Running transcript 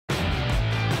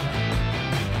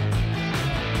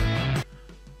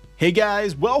Hey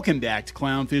guys, welcome back to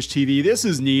Clownfish TV. This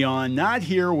is Kneon, not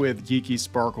here with Geeky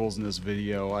Sparkles in this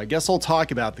video. I guess I'll talk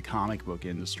about the comic book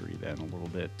industry then a little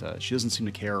bit. She doesn't seem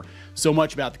to care so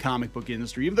much about the comic book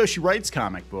industry, even though she writes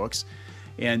comic books.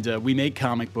 And we make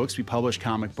comic books, we publish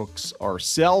comic books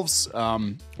ourselves.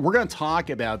 We're going to talk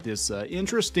about this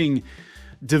interesting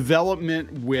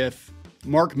development with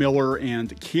Mark Millar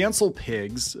and Cancel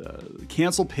Pigs.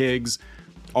 Cancel Pigs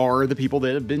are the people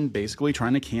that have been basically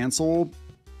trying to cancel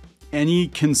any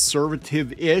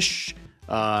conservative-ish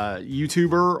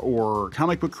YouTuber or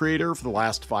comic book creator for the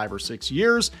last 5 or 6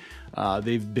 years.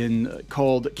 They've been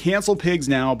called Cancel Pigs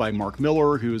now by Mark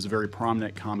Millar, who is a very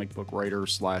prominent comic book writer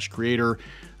slash creator.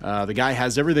 The guy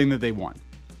has everything that they want.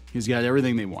 He's got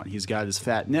everything they want. He's got his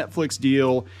fat Netflix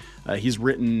deal. He's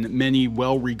written many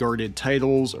well-regarded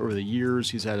titles over the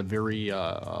years. He's had a very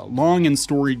long and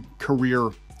storied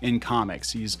career in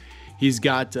comics. He's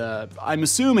got, I'm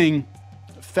assuming,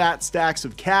 fat stacks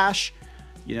of cash.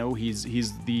 You know, he's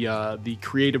the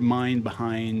creative mind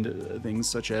behind things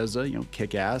such as you know,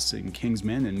 Kick-Ass and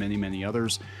Kingsman and many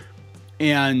others.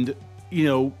 And you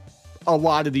know, a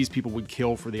lot of these people would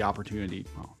kill for the opportunity.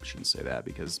 Well, I shouldn't say that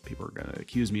because people are going to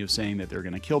accuse me of saying that they're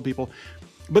going to kill people,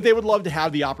 but they would love to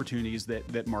have the opportunities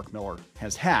that Mark Millar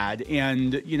has had.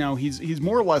 And you know, he's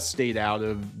more or less stayed out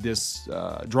of this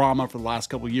drama for the last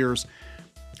couple of years.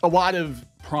 A lot of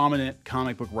prominent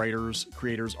comic book writers,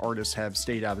 creators, artists have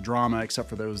stayed out of the drama, except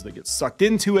for those that get sucked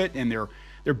into it, and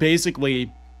they're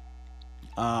basically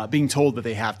being told that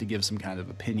they have to give some kind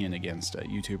of opinion against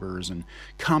YouTubers and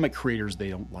comic creators they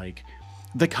don't like.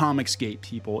 The Comicsgate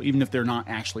people, even if they're not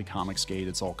actually Comicsgate,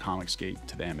 it's all Comicsgate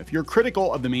to them. If you're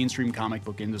critical of the mainstream comic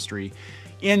book industry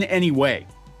in any way,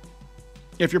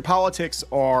 if your politics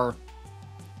are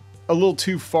a little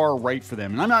too far right for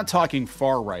them, and I'm not talking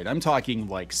far right, I'm talking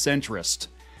like centrist.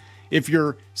 If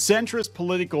your centrist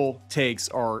political takes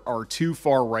are too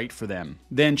far right for them,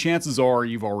 then chances are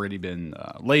you've already been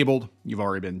labeled, you've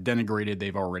already been denigrated,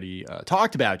 they've already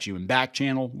talked about you in back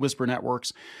channel, whisper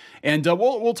networks. And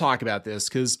we'll talk about this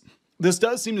because this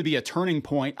does seem to be a turning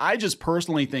point. I just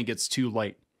personally think it's too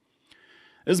late.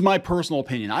 This is my personal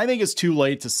opinion. I think it's too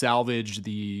late to salvage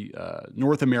the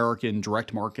North American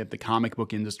direct market, the comic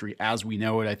book industry as we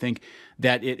know it. I think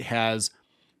that it has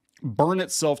burned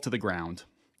itself to the ground.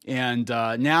 And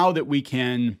now that we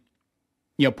can,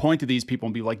 you know, point to these people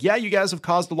and be like, yeah, you guys have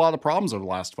caused a lot of problems over the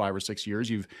last 5 or 6 years.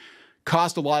 You've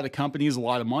cost a lot of companies a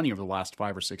lot of money over the last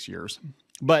 5 or 6 years.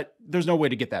 But there's no way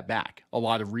to get that back. A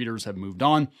lot of readers have moved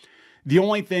on. The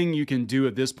only thing you can do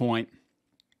at this point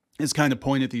is kind of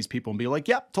point at these people and be like,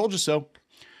 yep, told you so.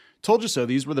 Told you so.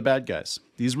 These were the bad guys.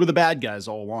 These were the bad guys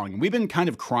all along. And we've been kind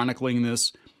of chronicling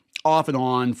this off and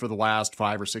on for the last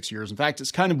 5 or 6 years. In fact,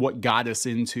 it's kind of what got us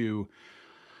into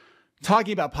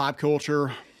talking about pop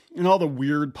culture and all the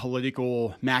weird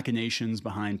political machinations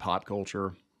behind pop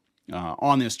culture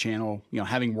on this channel, you know,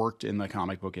 having worked in the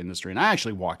comic book industry. And I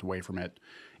actually walked away from it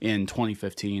in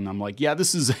 2015. I'm like, yeah,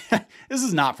 this is this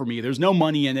is not for me. There's no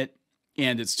money in it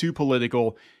and it's too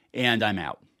political and I'm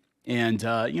out. And,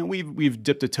 you know, we've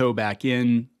dipped a toe back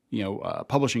in, you know,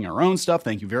 publishing our own stuff.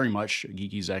 Thank you very much.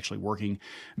 Geeky's actually working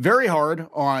very hard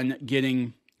on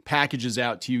getting packages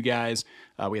out to you guys.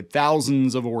 We had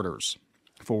thousands of orders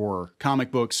for comic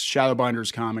books,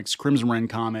 Shadowbinders comics, Crimson Wren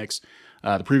comics,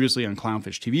 the previously on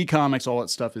Clownfish TV comics. All that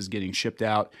stuff is getting shipped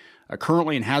out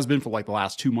currently and has been for like the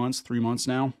last 2 months, 3 months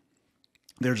now.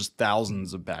 There's just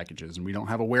thousands of packages and we don't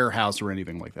have a warehouse or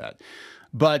anything like that.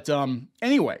 But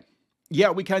anyway, yeah,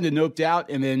 we kind of noped out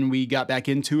and then we got back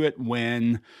into it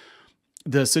when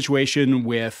the situation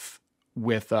with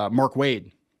Mark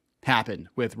Waid happened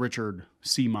with Richard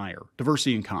C. Meyer,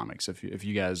 Diversity in Comics. If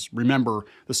you guys remember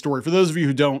the story, for those of you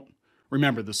who don't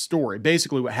remember the story,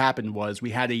 basically what happened was we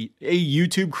had a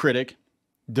YouTube critic,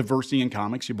 Diversity in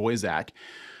Comics, your boy Zach,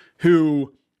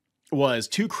 who was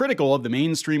too critical of the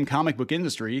mainstream comic book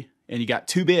industry, and he got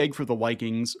too big for the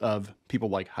likings of people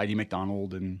like Heidi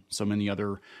MacDonald and so many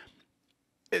other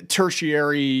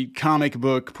tertiary comic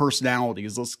book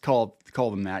personalities. Let's call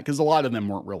them that, because a lot of them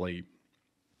weren't really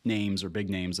names or big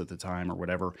names at the time or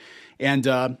whatever. And,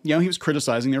 you know, he was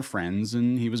criticizing their friends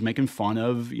and he was making fun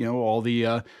of, you know, all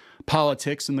the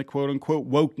politics and the quote unquote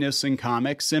wokeness in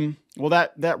comics. And well,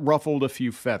 that ruffled a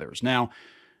few feathers. Now,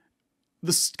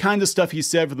 this kind of stuff he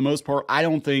said for the most part, I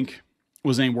don't think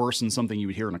was any worse than something you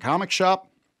would hear in a comic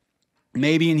shop.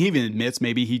 Maybe, and he even admits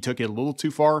maybe he took it a little too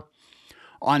far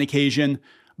on occasion.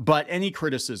 But any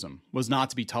criticism was not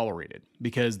to be tolerated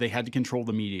because they had to control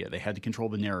the media. They had to control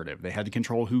the narrative. They had to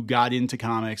control who got into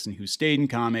comics and who stayed in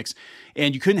comics.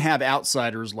 And you couldn't have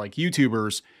outsiders like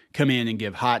YouTubers come in and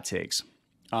give hot takes.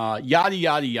 Yada,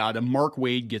 yada, yada. Mark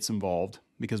Waid gets involved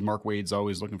because Mark Waid's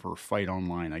always looking for a fight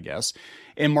online, I guess.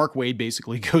 And Mark Waid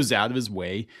basically goes out of his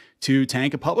way to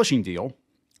tank a publishing deal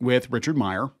with Richard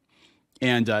Meyer.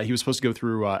 And he was supposed to go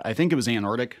through, I think it was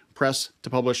Antarctic Press to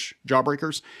publish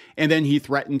Jawbreakers. And then he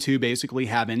threatened to basically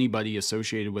have anybody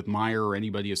associated with Meyer or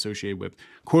anybody associated with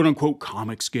quote unquote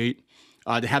Comicsgate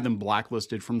to have them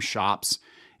blacklisted from shops.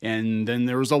 And then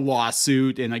there was a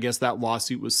lawsuit, and I guess that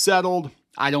lawsuit was settled.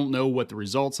 I don't know what the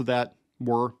results of that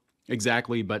were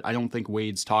exactly, but I don't think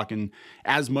Wade's talking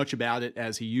as much about it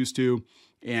as he used to.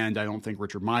 And I don't think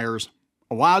Richard Meyer's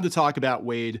allowed to talk about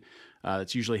Wade.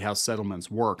 That's usually how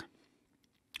settlements work.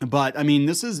 But I mean,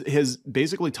 this has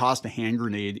basically tossed a hand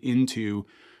grenade into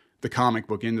the comic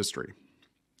book industry.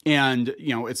 And,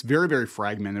 you know, it's very, very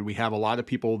fragmented. We have a lot of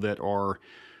people that are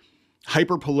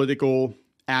hyper political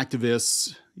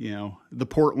activists, you know, the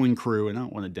Portland crew. And I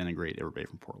don't want to denigrate everybody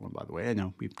from Portland, by the way. I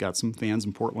know we've got some fans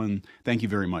in Portland. Thank you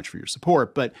very much for your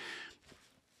support. But,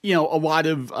 you know, a lot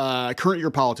of current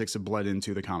year politics have bled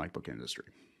into the comic book industry.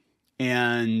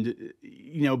 And,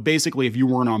 you know, basically, if you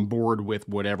weren't on board with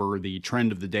whatever the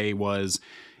trend of the day was,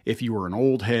 if you were an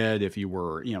old head, if you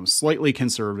were, you know, slightly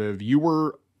conservative, you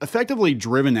were effectively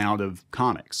driven out of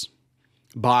comics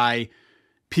by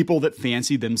people that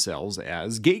fancy themselves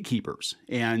as gatekeepers.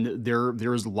 And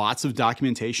there's lots of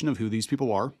documentation of who these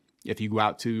people are. If you go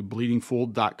out to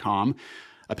bleedingfool.com,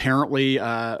 apparently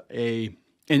an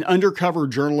undercover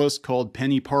journalist called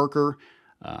Penny Parker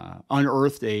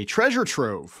unearthed a treasure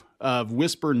trove of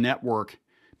Whisper Network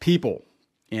people.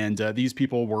 And these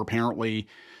people were apparently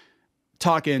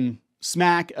talking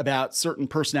smack about certain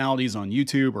personalities on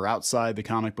YouTube or outside the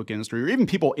comic book industry, or even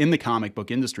people in the comic book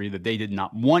industry that they did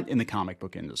not want in the comic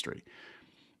book industry.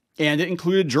 And it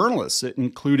included journalists, it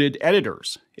included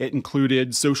editors, it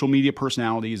included social media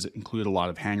personalities, it included a lot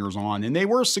of hangers-on. And they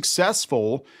were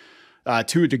successful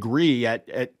to a degree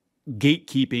at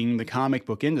gatekeeping the comic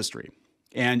book industry.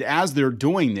 And as they're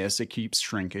doing this, it keeps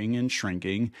shrinking and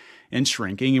shrinking and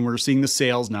shrinking. And we're seeing the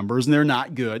sales numbers, and they're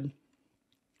not good.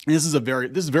 And this is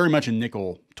very much a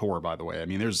nickel tour, by the way. I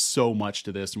mean, there's so much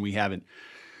to this, and we haven't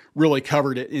really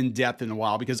covered it in depth in a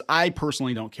while because I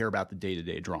personally don't care about the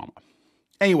day-to-day drama.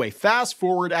 Anyway, fast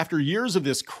forward after years of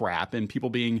this crap and people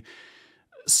being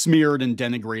smeared and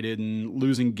denigrated and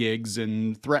losing gigs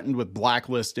and threatened with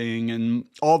blacklisting and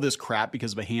all this crap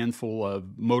because of a handful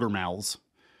of motor mouths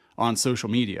on social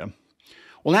media.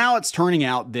 Well, now it's turning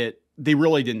out that they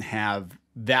really didn't have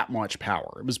that much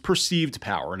power. It was perceived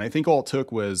power. And I think all it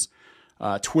took was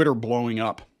Twitter blowing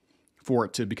up for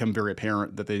it to become very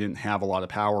apparent that they didn't have a lot of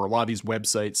power. A lot of these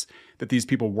websites that these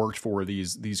people worked for,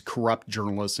 these corrupt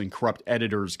journalists and corrupt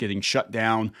editors getting shut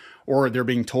down, or they're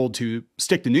being told to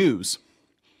stick to news.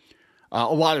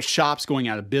 A lot of shops going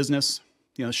out of business.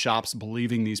 You know, shops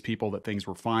believing these people that things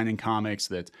were fine in comics,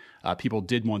 that people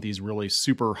did want these really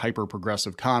super hyper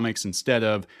progressive comics instead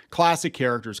of classic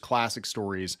characters, classic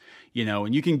stories, you know,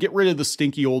 and you can get rid of the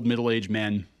stinky old middle-aged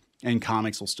men and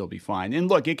comics will still be fine. And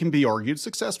look, it can be argued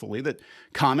successfully that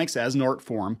comics as an art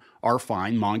form are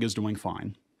fine. Manga's doing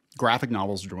fine. Graphic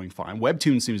novels are doing fine.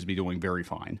 Webtoon seems to be doing very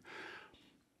fine.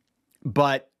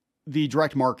 But the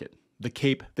direct market, the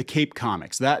Cape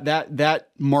comics, that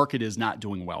market is not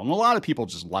doing well. And a lot of people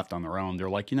just left on their own. They're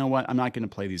like, you know what? I'm not going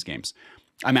to play these games.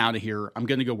 I'm out of here. I'm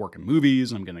going to go work in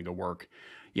movies. I'm going to go work,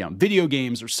 you know, video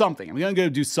games or something. I'm going to go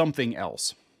do something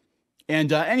else.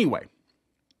 And anyway,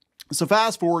 so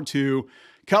fast forward to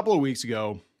a couple of weeks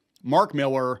ago, Mark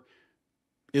Millar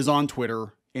is on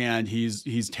Twitter and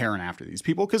he's tearing after these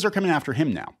people because they're coming after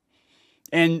him now.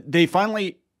 And they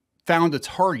finally found a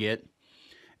target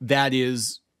that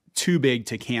is too big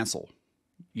to cancel,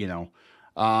 you know.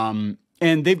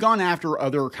 And they've gone after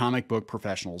other comic book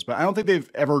professionals, but I don't think they've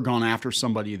ever gone after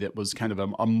somebody that was kind of a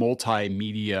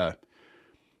multimedia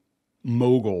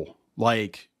mogul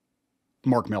like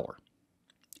Mark Millar.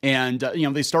 And, you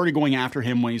know, they started going after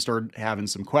him when he started having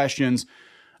some questions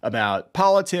about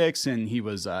politics. And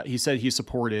he said he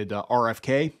supported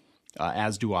RFK,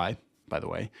 as do I, by the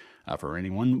way. For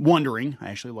anyone wondering,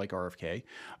 I actually like RFK,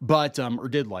 but or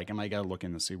did like him. I got to look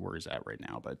in to see where he's at right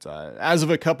now. But as of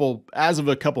a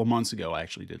couple months ago, I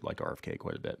actually did like RFK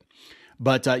quite a bit.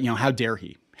 But you know, how dare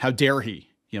he? How dare he?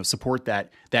 You know, support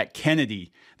that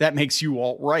Kennedy that makes you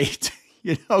alt-right?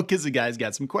 You know, because the guy's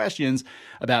got some questions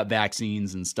about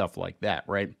vaccines and stuff like that,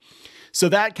 right? So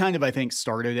that kind of, I think,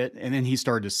 started it, and then he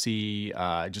started to see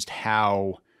just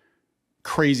how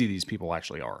crazy these people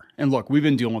actually are. And look, we've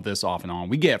been dealing with this off and on.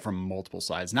 We get it from multiple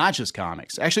sides, not just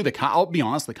comics. Actually, I'll be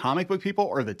honest, the comic book people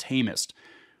are the tamest.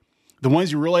 The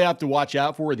ones you really have to watch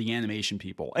out for are the animation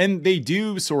people. And they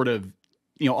do sort of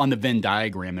on the Venn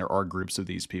diagram, there are groups of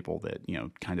these people that,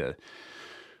 kind of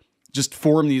just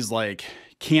form these like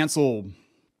cancel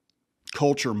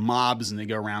culture mobs, and they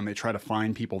go around, they try to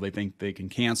find people they think they can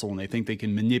cancel, and they think they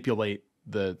can manipulate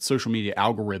the social media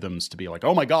algorithms to be like,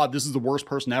 oh my God, this is the worst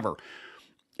person ever.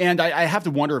 And I have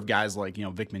to wonder if guys like,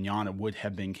 Vic Mignogna would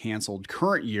have been canceled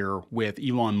current year with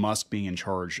Elon Musk being in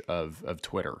charge of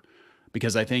Twitter,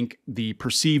 because I think the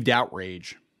perceived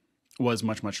outrage was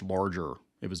much, much larger.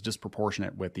 It was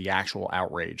disproportionate with the actual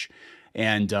outrage.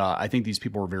 And I think these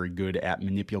people are very good at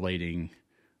manipulating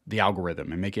the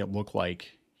algorithm and make it look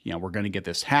like, we're going to get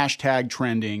this hashtag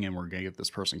trending and we're going to get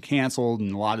this person canceled.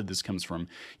 And a lot of this comes from,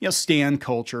 stan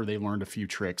culture. They learned a few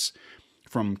tricks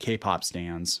from K-pop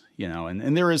stans,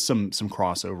 and there is some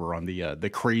crossover on the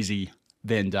crazy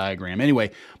Venn diagram.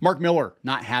 Anyway, Mark Millar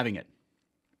not having it.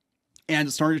 And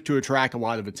it started to attract a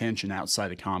lot of attention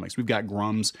outside of comics. We've got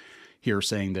Grums here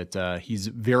saying that he's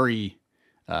very,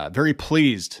 very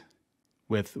pleased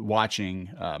with watching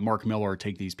Mark Millar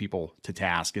take these people to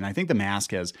task. And I think the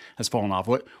mask has fallen off.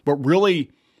 What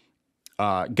really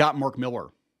got Mark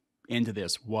Millar into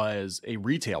this was a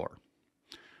retailer,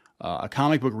 a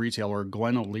comic book retailer,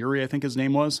 Glenn O'Leary, I think his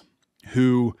name was,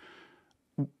 who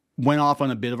went off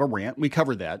on a bit of a rant. We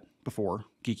covered that before,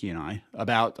 Geeky and I,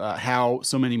 about how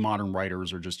so many modern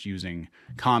writers are just using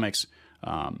comics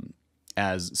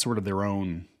as sort of their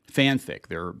own fanfic.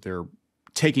 They're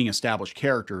taking established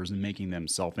characters and making them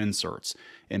self-inserts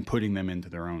and putting them into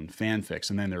their own fanfics.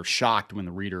 And then they're shocked when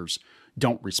the readers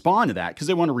don't respond to that, because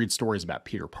they want to read stories about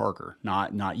Peter Parker,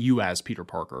 not you as Peter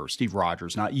Parker, or Steve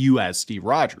Rogers, not you as Steve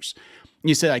Rogers. And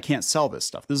you said, I can't sell this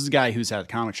stuff. This is a guy who's had a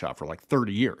comic shop for like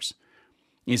 30 years.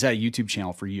 He's had a YouTube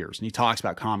channel for years, and he talks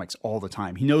about comics all the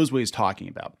time. He knows what he's talking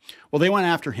about. Well, they went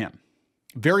after him.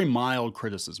 Very mild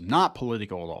criticism, not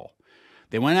political at all.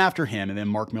 They went after him, and then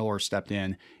Mark Millar stepped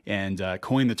in and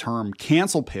coined the term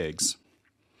cancel pigs,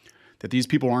 that these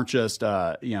people aren't just,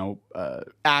 activists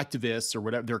or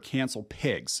whatever. They're cancel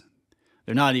pigs.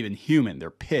 They're not even human.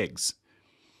 They're pigs.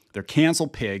 They're cancel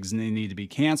pigs, and they need to be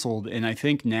canceled. And I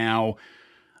think now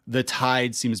the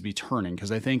tide seems to be turning,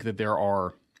 because I think that there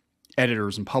are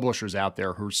editors and publishers out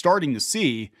there who are starting to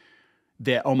see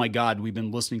that, oh my God, we've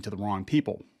been listening to the wrong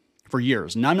people for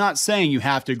years. And I'm not saying you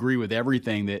have to agree with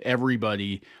everything that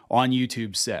everybody on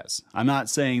YouTube says. I'm not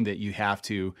saying that you have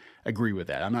to agree with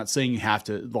that. I'm not saying you have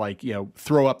to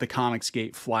throw up the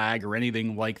Comicsgate flag or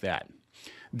anything like that.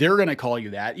 They're going to call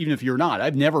you that, even if you're not.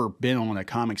 I've never been on a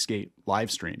Comicsgate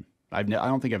live stream. I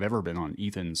don't think I've ever been on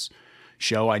Ethan's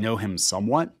show. I know him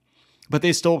somewhat, but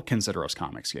they still consider us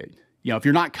Comicsgate. If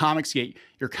you're not Comicsgate,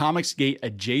 you're Comicsgate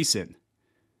adjacent.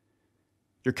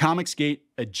 You're Comicsgate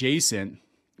adjacent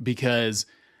because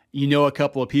a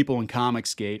couple of people in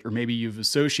Comicsgate, or maybe you've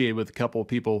associated with a couple of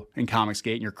people in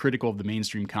Comicsgate, and you're critical of the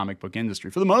mainstream comic book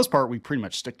industry. For the most part, we pretty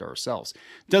much stick to ourselves.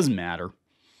 It doesn't matter.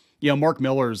 Mark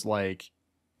Millar's like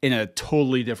in a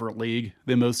totally different league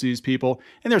than most of these people,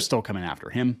 and they're still coming after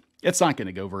him. It's not going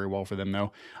to go very well for them,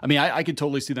 though. I mean, I could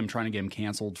totally see them trying to get him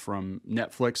canceled from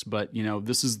Netflix, but,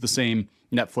 this is the same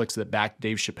Netflix that backed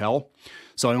Dave Chappelle,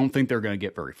 so I don't think they're going to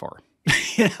get very far.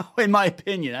 In my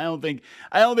opinion, I don't think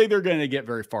they're going to get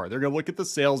very far. They're going to look at the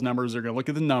sales numbers, they're going to look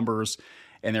at the numbers,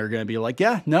 and they're going to be like,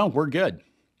 yeah, no, we're good.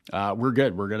 We're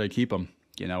good. We're going to keep them,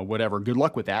 whatever. Good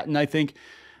luck with that. And I think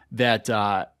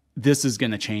that this is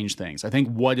going to change things. I think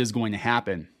what is going to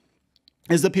happen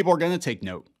is that people are going to take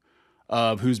note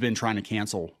of who's been trying to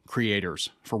cancel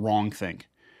creators for wrongthink.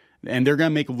 And they're going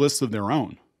to make lists of their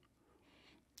own.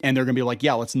 And they're going to be like,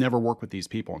 yeah, let's never work with these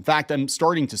people. In fact, I'm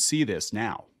starting to see this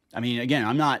now. I mean, again,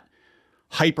 I'm not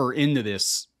hyper into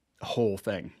this whole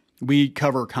thing. We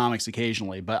cover comics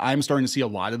occasionally, but I'm starting to see a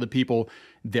lot of the people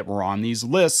that were on these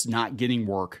lists not getting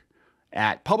work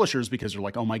at publishers because they're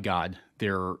like, oh my God,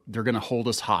 they're going to hold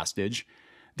us hostage.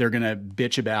 They're going to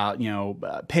bitch about,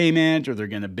 payment, or they're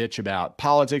going to bitch about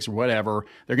politics or whatever.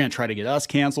 They're going to try to get us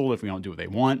canceled if we don't do what they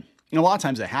want. And a lot of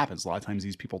times that happens. A lot of times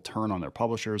these people turn on their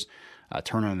publishers,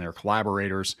 turn on their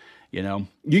collaborators. You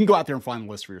can go out there and find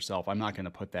the list for yourself. I'm not going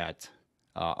to put that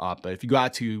up. But if you go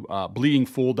out to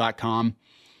bleedingfool.com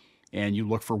and you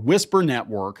look for Whisper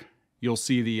Network, you'll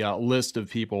see the list of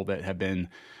people that have been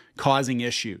causing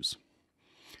issues.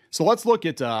 So let's look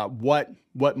at what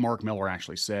Mark Millar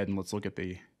actually said, and let's look at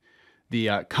the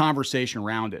conversation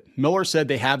around it. Millar said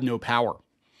they have no power.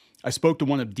 I spoke to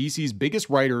one of DC's biggest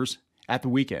writers at the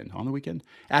weekend,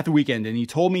 and he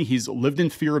told me he's lived in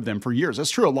fear of them for years. That's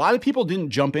true. A lot of people didn't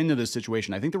jump into this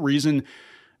situation. I think the reason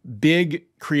big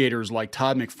creators like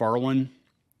Todd McFarlane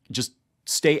just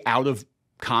stay out of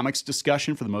comics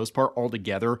discussion for the most part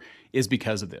altogether is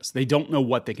because of this. They don't know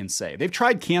what they can say. They've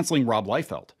tried canceling Rob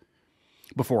Liefeld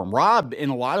before him. Rob, in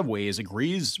a lot of ways,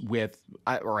 agrees with,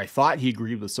 or I thought he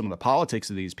agreed with some of the politics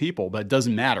of these people, but it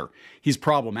doesn't matter. He's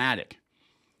problematic.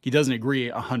 He doesn't agree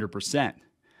 100%.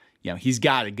 You know, he's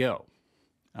got to go.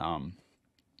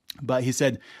 But he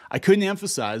said, I couldn't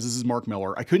emphasize, this is Mark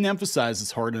Miller, I couldn't emphasize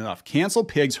this hard enough. Cancel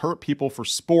pigs hurt people for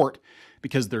sport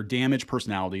because they're damaged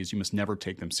personalities. You must never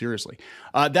take them seriously.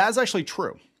 That is actually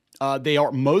true. They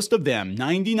are, most of them,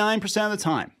 99% of the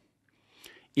time,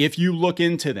 if you look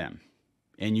into them,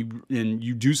 and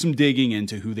you do some digging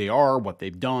into who they are, what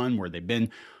they've done, where they've been,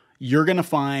 you're going to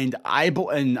find,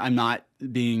 and I'm not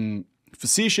being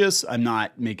facetious, I'm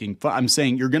not making fun, I'm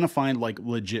saying you're going to find like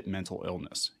legit mental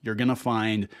illness. You're going to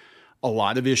find a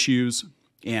lot of issues.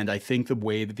 And I think the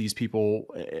way that these people,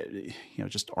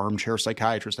 just armchair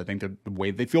psychiatrists, I think the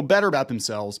way they feel better about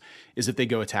themselves is if they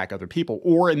go attack other people.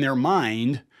 Or in their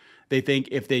mind, they think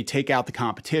if they take out the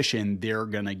competition, they're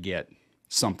going to get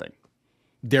something.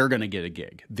 They're going to get a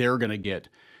gig. They're going to get,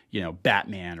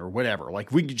 Batman or whatever. Like,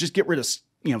 if we could just get rid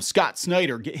of, Scott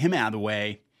Snyder, get him out of the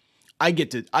way, I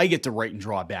get to write and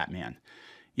draw Batman.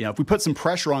 If we put some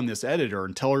pressure on this editor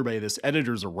and tell everybody this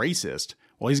editor's a racist,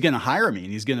 well, he's going to hire me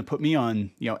and he's going to put me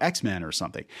on, X-Men or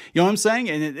something. You know what I'm saying?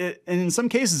 And and in some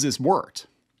cases it's worked,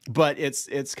 but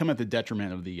it's come at the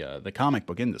detriment of the comic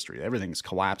book industry. Everything's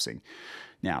collapsing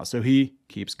now. So he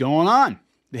keeps going on.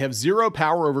 They have zero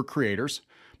power over creators,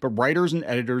 but writers and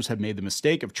editors have made the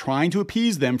mistake of trying to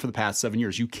appease them for the past 7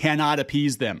 years. You cannot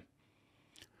appease them.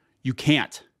 You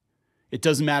can't. It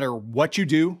doesn't matter what you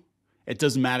do. It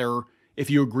doesn't matter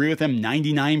if you agree with them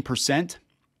 99%.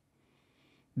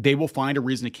 They will find a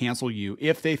reason to cancel you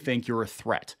if they think you're a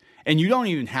threat. And you don't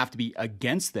even have to be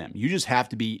against them. You just have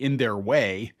to be in their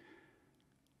way,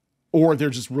 or they're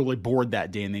just really bored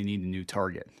that day and they need a new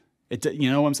target. You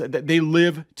know what I'm saying? They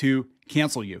live to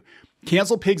cancel you.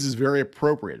 Cancel pigs is very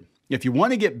appropriate. If you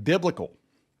want to get biblical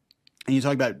and you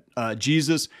talk about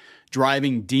Jesus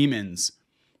driving demons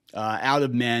out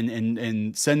of men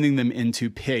and sending them into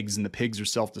pigs, and the pigs are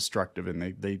self-destructive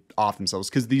and they off themselves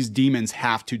because these demons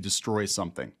have to destroy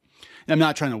something. And I'm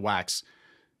not trying to wax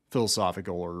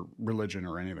philosophical or religion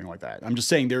or anything like that. I'm just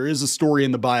saying there is a story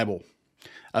in the Bible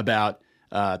about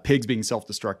pigs being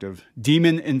self-destructive,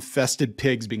 demon-infested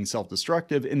pigs being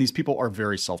self-destructive, and these people are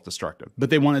very self-destructive, but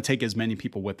they want to take as many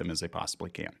people with them as they possibly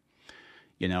can.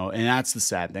 And that's the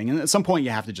sad thing. And at some point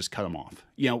you have to just cut them off.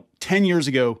 10 years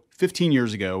ago, 15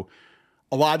 years ago,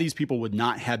 a lot of these people would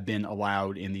not have been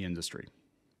allowed in the industry.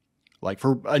 Like,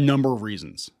 for a number of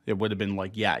reasons. It would have been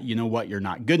like, yeah, you know what? You're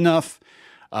not good enough.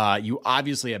 You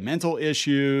obviously have mental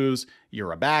issues.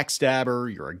 You're a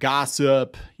backstabber. You're a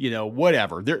gossip,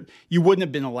 whatever. You wouldn't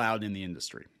have been allowed in the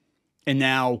industry. And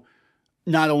now,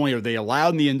 not only are they allowed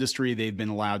in the industry, they've been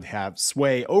allowed to have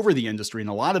sway over the industry. And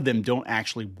a lot of them don't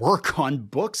actually work on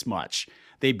books much.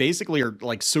 They basically are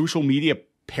like social media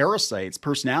parasites,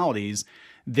 personalities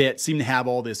that seem to have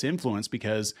all this influence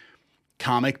because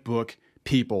comic book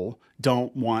people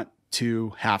don't want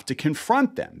to have to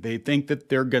confront them. They think that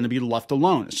they're going to be left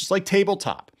alone. It's just like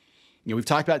tabletop. We've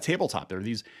talked about tabletop. There are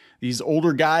these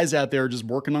older guys out there just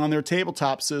working on their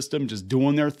tabletop system, just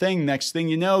doing their thing. Next thing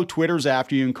you know, Twitter's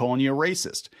after you and calling you a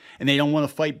racist. And they don't want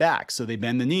to fight back. So they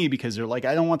bend the knee because they're like,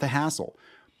 I don't want the hassle.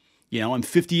 I'm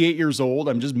 58 years old.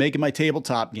 I'm just making my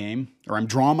tabletop game, or I'm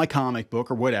drawing my comic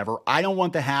book or whatever. I don't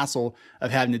want the hassle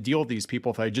of having to deal with these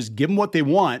people. If I just give them what they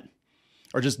want,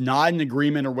 or just nod in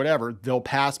agreement or whatever, they'll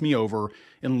pass me over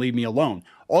and leave me alone.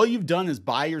 All you've done is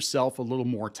buy yourself a little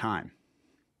more time,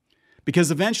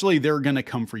 because eventually they're going to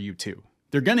come for you too.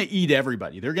 They're going to eat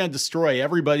everybody. They're going to destroy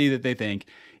everybody that they think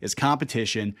is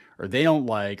competition or they don't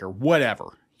like or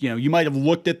whatever. You might have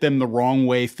looked at them the wrong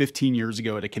way 15 years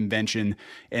ago at a convention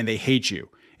and they hate you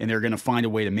and they're going to find a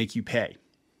way to make you pay.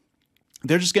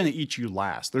 They're just going to eat you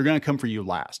last. They're going to come for you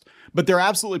last. But they're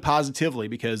absolutely positively,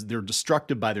 because they're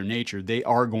destructive by their nature, they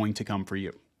are going to come for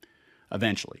you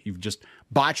eventually. You've just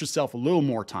bought yourself a little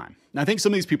more time. And I think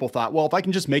some of these people thought, well, if I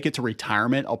can just make it to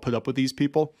retirement, I'll put up with these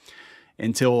people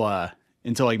until I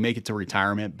make it to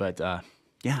retirement. But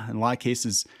yeah, in a lot of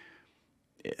cases,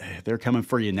 they're coming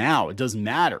for you now. It doesn't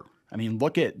matter. I mean,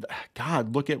 look at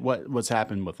what's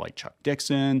happened with like Chuck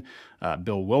Dixon,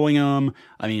 Bill Willingham.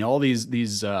 I mean, all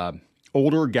these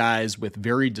older guys with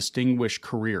very distinguished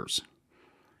careers.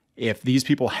 If these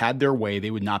people had their way,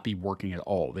 they would not be working at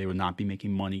all. They would not be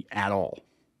making money at all.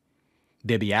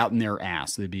 They'd be out in their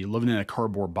ass. They'd be living in a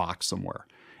cardboard box somewhere.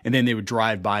 And then they would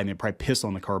drive by and they'd probably piss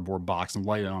on the cardboard box and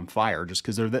light it on fire just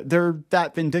because they're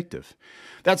that vindictive.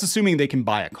 That's assuming they can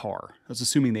buy a car. That's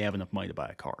assuming they have enough money to buy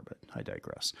a car, but I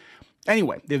digress.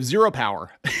 Anyway, they have zero power.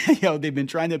 They've been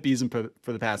trying to appease him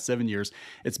for the past 7 years.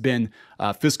 It's been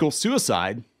fiscal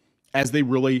suicide, as they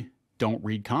really don't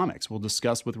read comics. We'll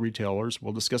discuss with retailers.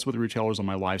 We'll discuss with retailers on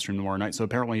my live stream tomorrow night. So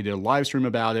apparently he did a live stream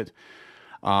about it.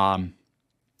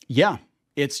 Yeah,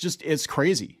 it's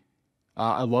crazy.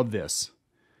 I love this.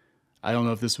 I don't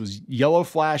know if this was Yellow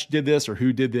Flash did this or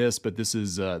who did this, but this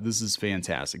is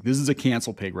fantastic. This is a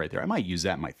cancel pig right there. I might use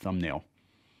that in my thumbnail.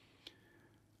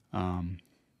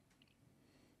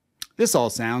 This all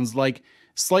sounds like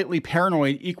slightly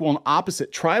paranoid, equal and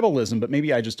opposite tribalism, but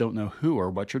maybe I just don't know who or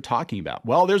what you're talking about.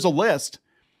 Well, there's a list.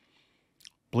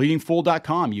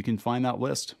 Bleedingfool.com. You can find that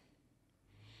list.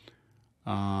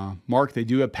 Mark, they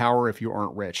do have power if you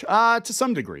aren't rich. To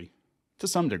some degree. To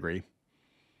some degree.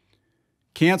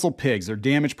 Cancel pigs. Their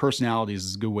damaged personalities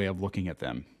is a good way of looking at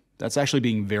them. That's actually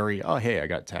being very, oh, hey, I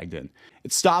got tagged in.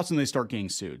 It stops when they start getting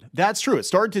sued. That's true. It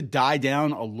started to die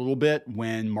down a little bit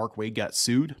when Mark Waid got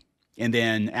sued. And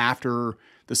then after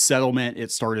the settlement,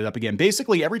 it started up again.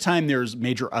 Basically, every time there's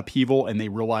major upheaval and they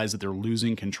realize that they're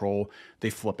losing control, they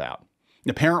flip out.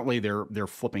 Apparently, they're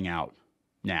flipping out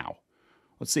now.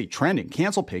 Let's see. Trending.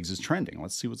 Cancel pigs is trending.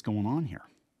 Let's see what's going on here.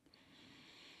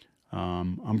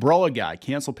 Umbrella Guy.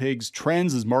 Cancel pigs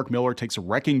trends as Mark Miller takes a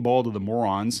wrecking ball to the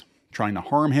morons trying to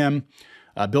harm him.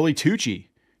 Billy Tucci.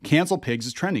 Cancel pigs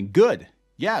is trending. Good.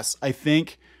 Yes, I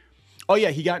think... Oh,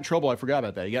 yeah, he got in trouble. I forgot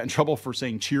about that. He got in trouble for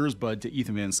saying cheers, bud, to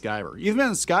Ethan Van Sciver. Ethan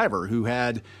Van Sciver, who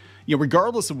had,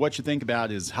 regardless of what you think about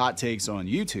his hot takes on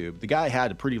YouTube, the guy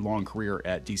had a pretty long career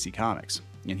at DC Comics.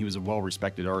 And he was a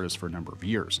well-respected artist for a number of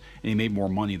years. And he made more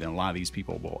money than a lot of these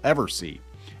people will ever see.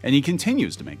 And he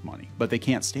continues to make money, but they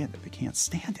can't stand it. They can't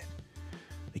stand it.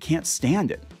 They can't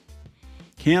stand it.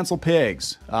 Cancel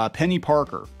pigs. Penny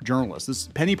Parker,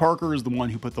 journalist. Penny Parker is the one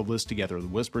who put the list together, the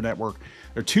Whisper Network.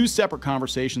 There are two separate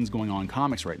conversations going on in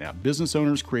comics right now. Business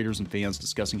owners, creators, and fans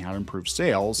discussing how to improve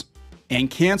sales. And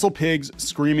cancel pigs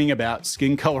screaming about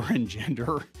skin color and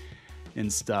gender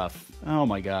and stuff. Oh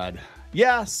my God.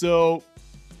 Yeah, so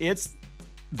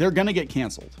they're going to get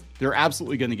canceled. They're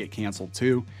absolutely going to get canceled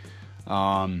too.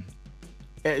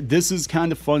 This is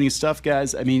kind of funny stuff,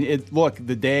 guys. I mean, look,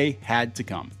 the day had to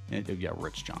come. Yeah,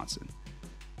 Rich Johnson.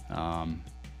 I'm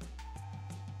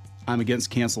against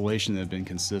cancellation that have been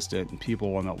consistent, and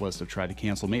people on that list have tried to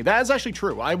cancel me. That is actually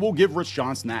true. I will give Rich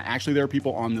Johnson that. Actually, there are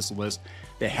people on this list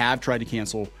that have tried to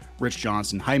cancel Rich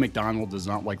Johnson. Hy McDonald does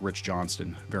not like Rich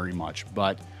Johnson very much,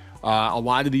 but a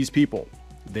lot of these people,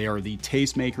 they are the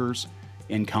tastemakers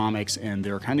in comics, and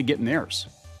they're kind of getting theirs.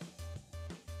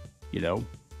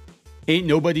 Ain't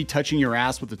nobody touching your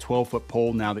ass with a 12-foot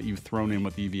pole now that you've thrown in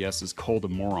with EVS's Cold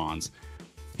of Morons.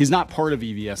 He's not part of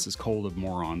EVS's Cold of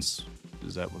Morons.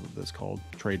 Is that what that's called?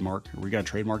 Trademark? Are we going to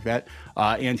trademark that?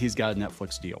 And he's got a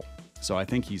Netflix deal. So I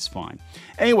think he's fine.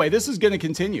 Anyway, this is going to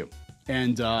continue.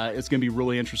 And it's going to be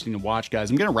really interesting to watch,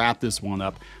 guys. I'm going to wrap this one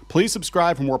up. Please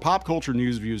subscribe for more pop culture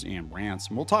news, views, and rants.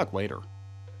 And we'll talk later.